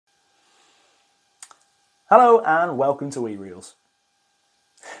Hello and welcome to eReels.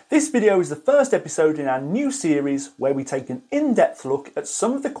 This video is the first episode in our new series where we take an in-depth look at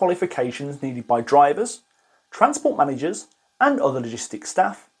some of the qualifications needed by drivers, transport managers and other logistics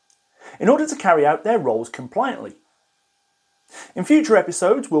staff in order to carry out their roles compliantly. In future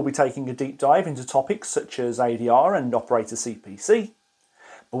episodes we'll be taking a deep dive into topics such as ADR and Operator CPC,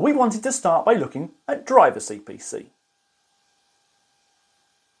 but we wanted to start by looking at Driver CPC.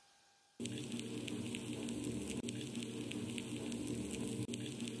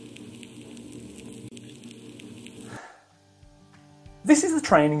 This is the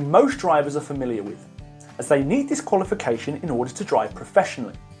training most drivers are familiar with, as they need this qualification in order to drive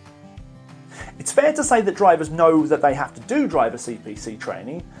professionally. It's fair to say that drivers know that they have to do Driver CPC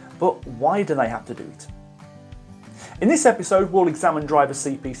training, but why do they have to do it? In this episode we'll examine Driver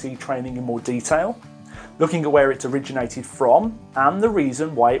CPC training in more detail, looking at where it originated from and the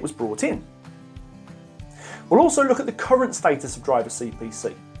reason why it was brought in. We'll also look at the current status of Driver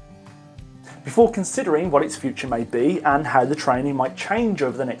CPC, before considering what its future may be and how the training might change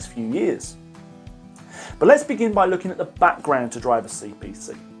over the next few years. But let's begin by looking at the background to Driver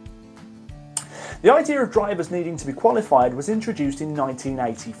CPC. The idea of drivers needing to be qualified was introduced in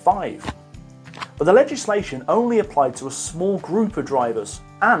 1985, but the legislation only applied to a small group of drivers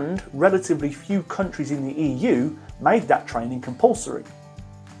and relatively few countries in the EU made that training compulsory.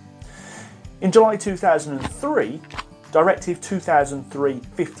 In July 2003, Directive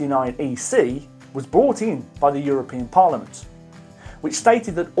 2003/59/EC was brought in by the European Parliament, which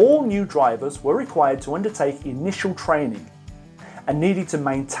stated that all new drivers were required to undertake initial training and needed to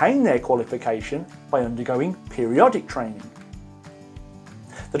maintain their qualification by undergoing periodic training.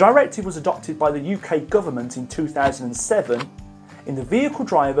 The directive was adopted by the UK government in 2007 in the Vehicle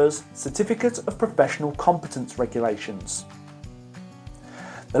Drivers Certificate of Professional Competence Regulations.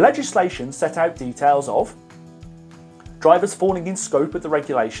 The legislation set out details of drivers falling in scope of the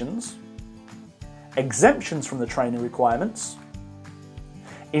regulations, exemptions from the training requirements,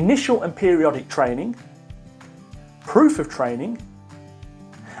 initial and periodic training, proof of training,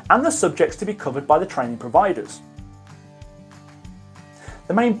 and the subjects to be covered by the training providers.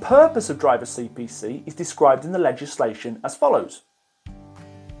 The main purpose of Driver CPC is described in the legislation as follows.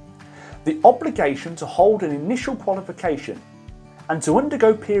 The obligation to hold an initial qualification and to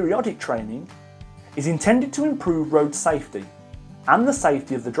undergo periodic training is intended to improve road safety and the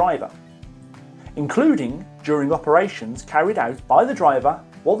safety of the driver, including during operations carried out by the driver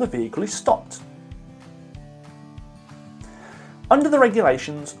while the vehicle is stopped. Under the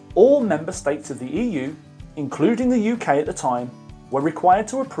regulations, all member states of the EU, including the UK at the time, were required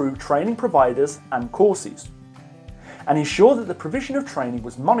to approve training providers and courses, and ensure that the provision of training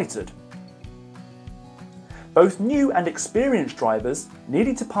was monitored. Both new and experienced drivers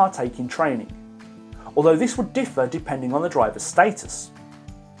needed to partake in training, although this would differ depending on the driver's status.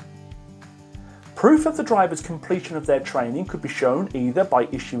 Proof of the driver's completion of their training could be shown either by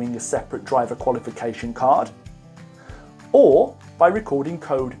issuing a separate driver qualification card or by recording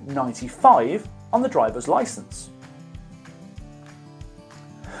code 95 on the driver's licence.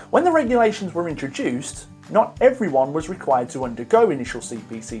 When the regulations were introduced, not everyone was required to undergo initial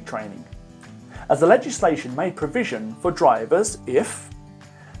CPC training, as the legislation made provision for drivers if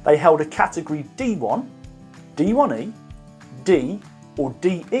they held a category D1, D1E, D or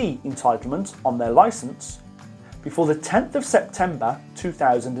DE entitlement on their licence before the 10th of September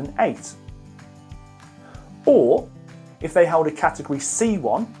 2008, or if they held a category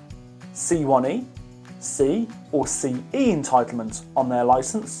C1, C1E, C or CE entitlement on their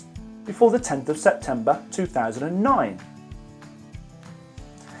licence before the 10th of September 2009.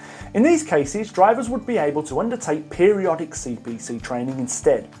 In these cases, drivers would be able to undertake periodic CPC training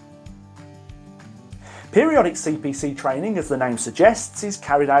instead. Periodic CPC training, as the name suggests, is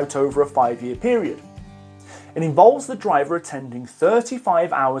carried out over a 5-year period. It involves the driver attending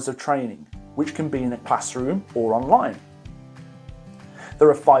 35 hours of training, which can be in a classroom or online. There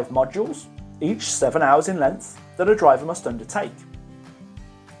are 5 modules, each 7 hours in length, that a driver must undertake.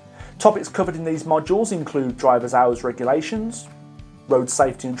 Topics covered in these modules include driver's hours regulations, road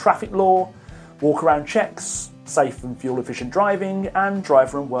safety and traffic law, walk-around checks, safe and fuel-efficient driving, and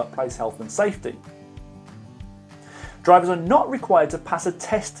driver and workplace health and safety. Drivers are not required to pass a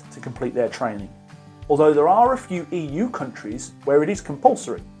test to complete their training, although there are a few EU countries where it is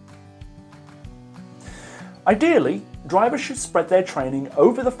compulsory. Ideally, drivers should spread their training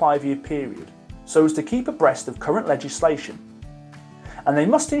over the 5-year period so as to keep abreast of current legislation, and they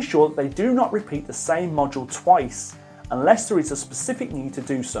must ensure that they do not repeat the same module twice unless there is a specific need to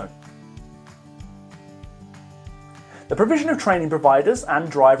do so. The provision of training providers and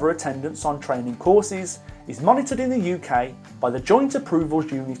driver attendance on training courses is monitored in the UK by the Joint Approvals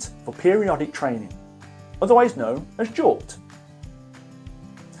Unit for Periodic Training, otherwise known as JORT.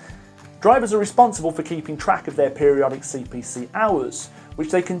 Drivers are responsible for keeping track of their periodic CPC hours,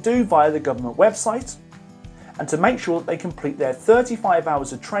 which they can do via the government website, and to make sure that they complete their 35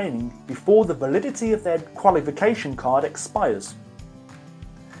 hours of training before the validity of their qualification card expires.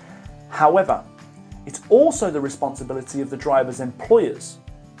 However, it's also the responsibility of the driver's employers,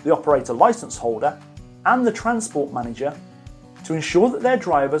 the operator licence holder, and the transport manager to ensure that their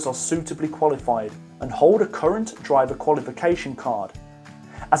drivers are suitably qualified and hold a current driver qualification card,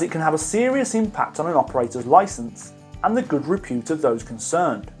 as it can have a serious impact on an operator's licence and the good repute of those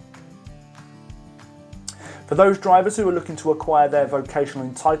concerned. For those drivers who are looking to acquire their vocational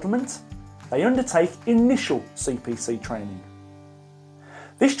entitlement, they undertake initial CPC training.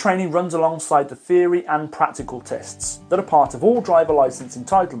 This training runs alongside the theory and practical tests that are part of all driver licence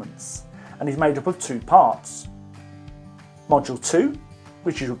entitlements and is made up of two parts. Module 2,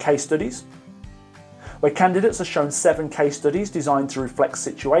 which is your case studies, where candidates are shown 7 case studies designed to reflect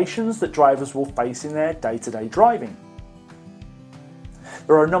situations that drivers will face in their day-to-day driving.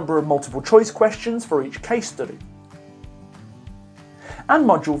 There are a number of multiple choice questions for each case study. And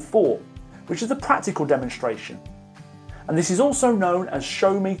Module 4, which is the practical demonstration, and this is also known as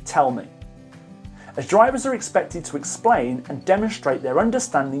Show Me, Tell Me, as drivers are expected to explain and demonstrate their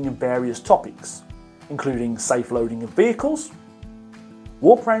understanding of various topics, including safe loading of vehicles,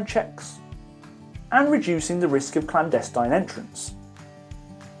 walk-round checks, and reducing the risk of clandestine entrance.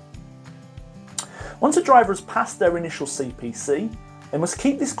 Once a driver has passed their initial CPC, they must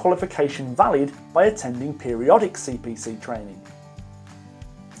keep this qualification valid by attending periodic CPC training.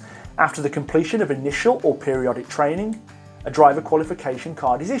 After the completion of initial or periodic training, a driver qualification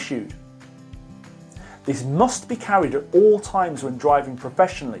card is issued. This must be carried at all times when driving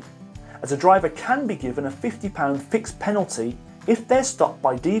professionally, as a driver can be given a £50 fixed penalty if they're stopped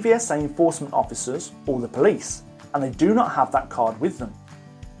by DVSA enforcement officers or the police and they do not have that card with them.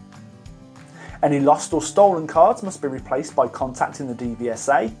 Any lost or stolen cards must be replaced by contacting the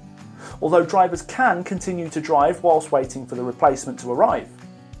DVSA, although drivers can continue to drive whilst waiting for the replacement to arrive.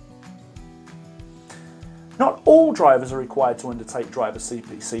 Not all drivers are required to undertake driver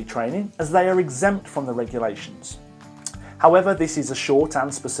CPC training, as they are exempt from the regulations. However, this is a short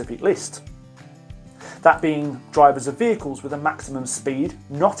and specific list. That being drivers of vehicles with a maximum speed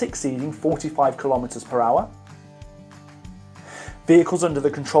not exceeding 45 km per hour, vehicles under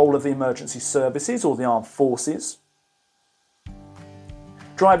the control of the emergency services or the armed forces,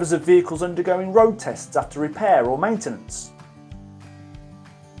 drivers of vehicles undergoing road tests after repair or maintenance,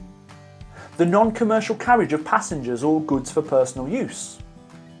 the non-commercial carriage of passengers or goods for personal use,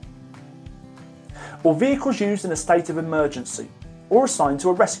 or vehicles used in a state of emergency or assigned to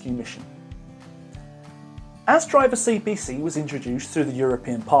a rescue mission. As Driver CPC was introduced through the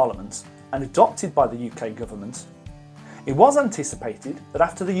European Parliament and adopted by the UK government, it was anticipated that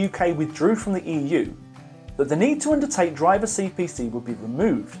after the UK withdrew from the EU, that the need to undertake Driver CPC would be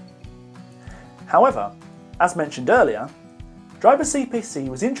removed. However, as mentioned earlier, Driver CPC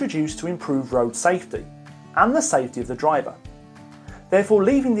was introduced to improve road safety and the safety of the driver. Therefore,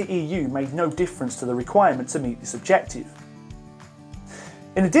 leaving the EU made no difference to the requirement to meet this objective.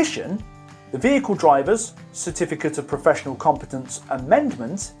 In addition, the Vehicle Drivers Certificate of Professional Competence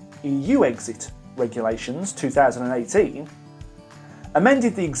Amendment EU Exit Regulations 2018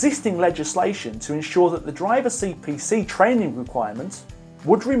 amended the existing legislation to ensure that the Driver CPC training requirements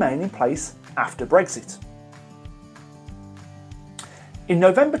would remain in place after Brexit. In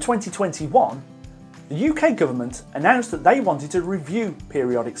November 2021, the UK government announced that they wanted to review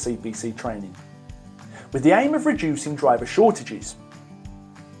periodic CPC training, with the aim of reducing driver shortages.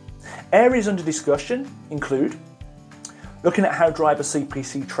 Areas under discussion include looking at how driver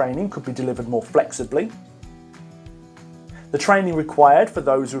CPC training could be delivered more flexibly, the training required for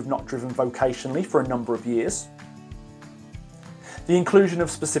those who have not driven vocationally for a number of years, the inclusion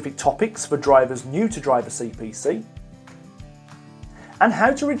of specific topics for drivers new to driver CPC, and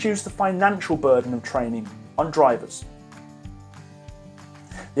how to reduce the financial burden of training on drivers.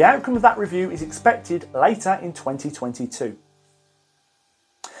 The outcome of that review is expected later in 2022.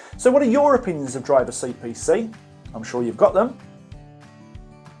 So what are your opinions of Driver CPC? I'm sure you've got them.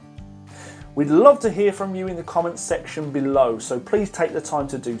 We'd love to hear from you in the comments section below, so please take the time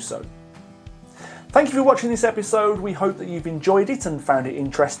to do so. Thank you for watching this episode. We hope that you've enjoyed it and found it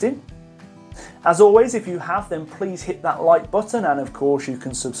interesting. As always, if you have, then please hit that like button, and of course you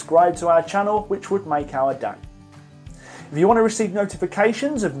can subscribe to our channel, which would make our day. If you want to receive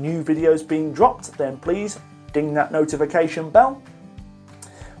notifications of new videos being dropped, then please ding that notification bell.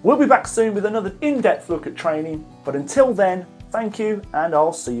 We'll be back soon with another in-depth look at training, but until then, thank you and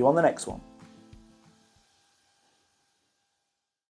I'll see you on the next one.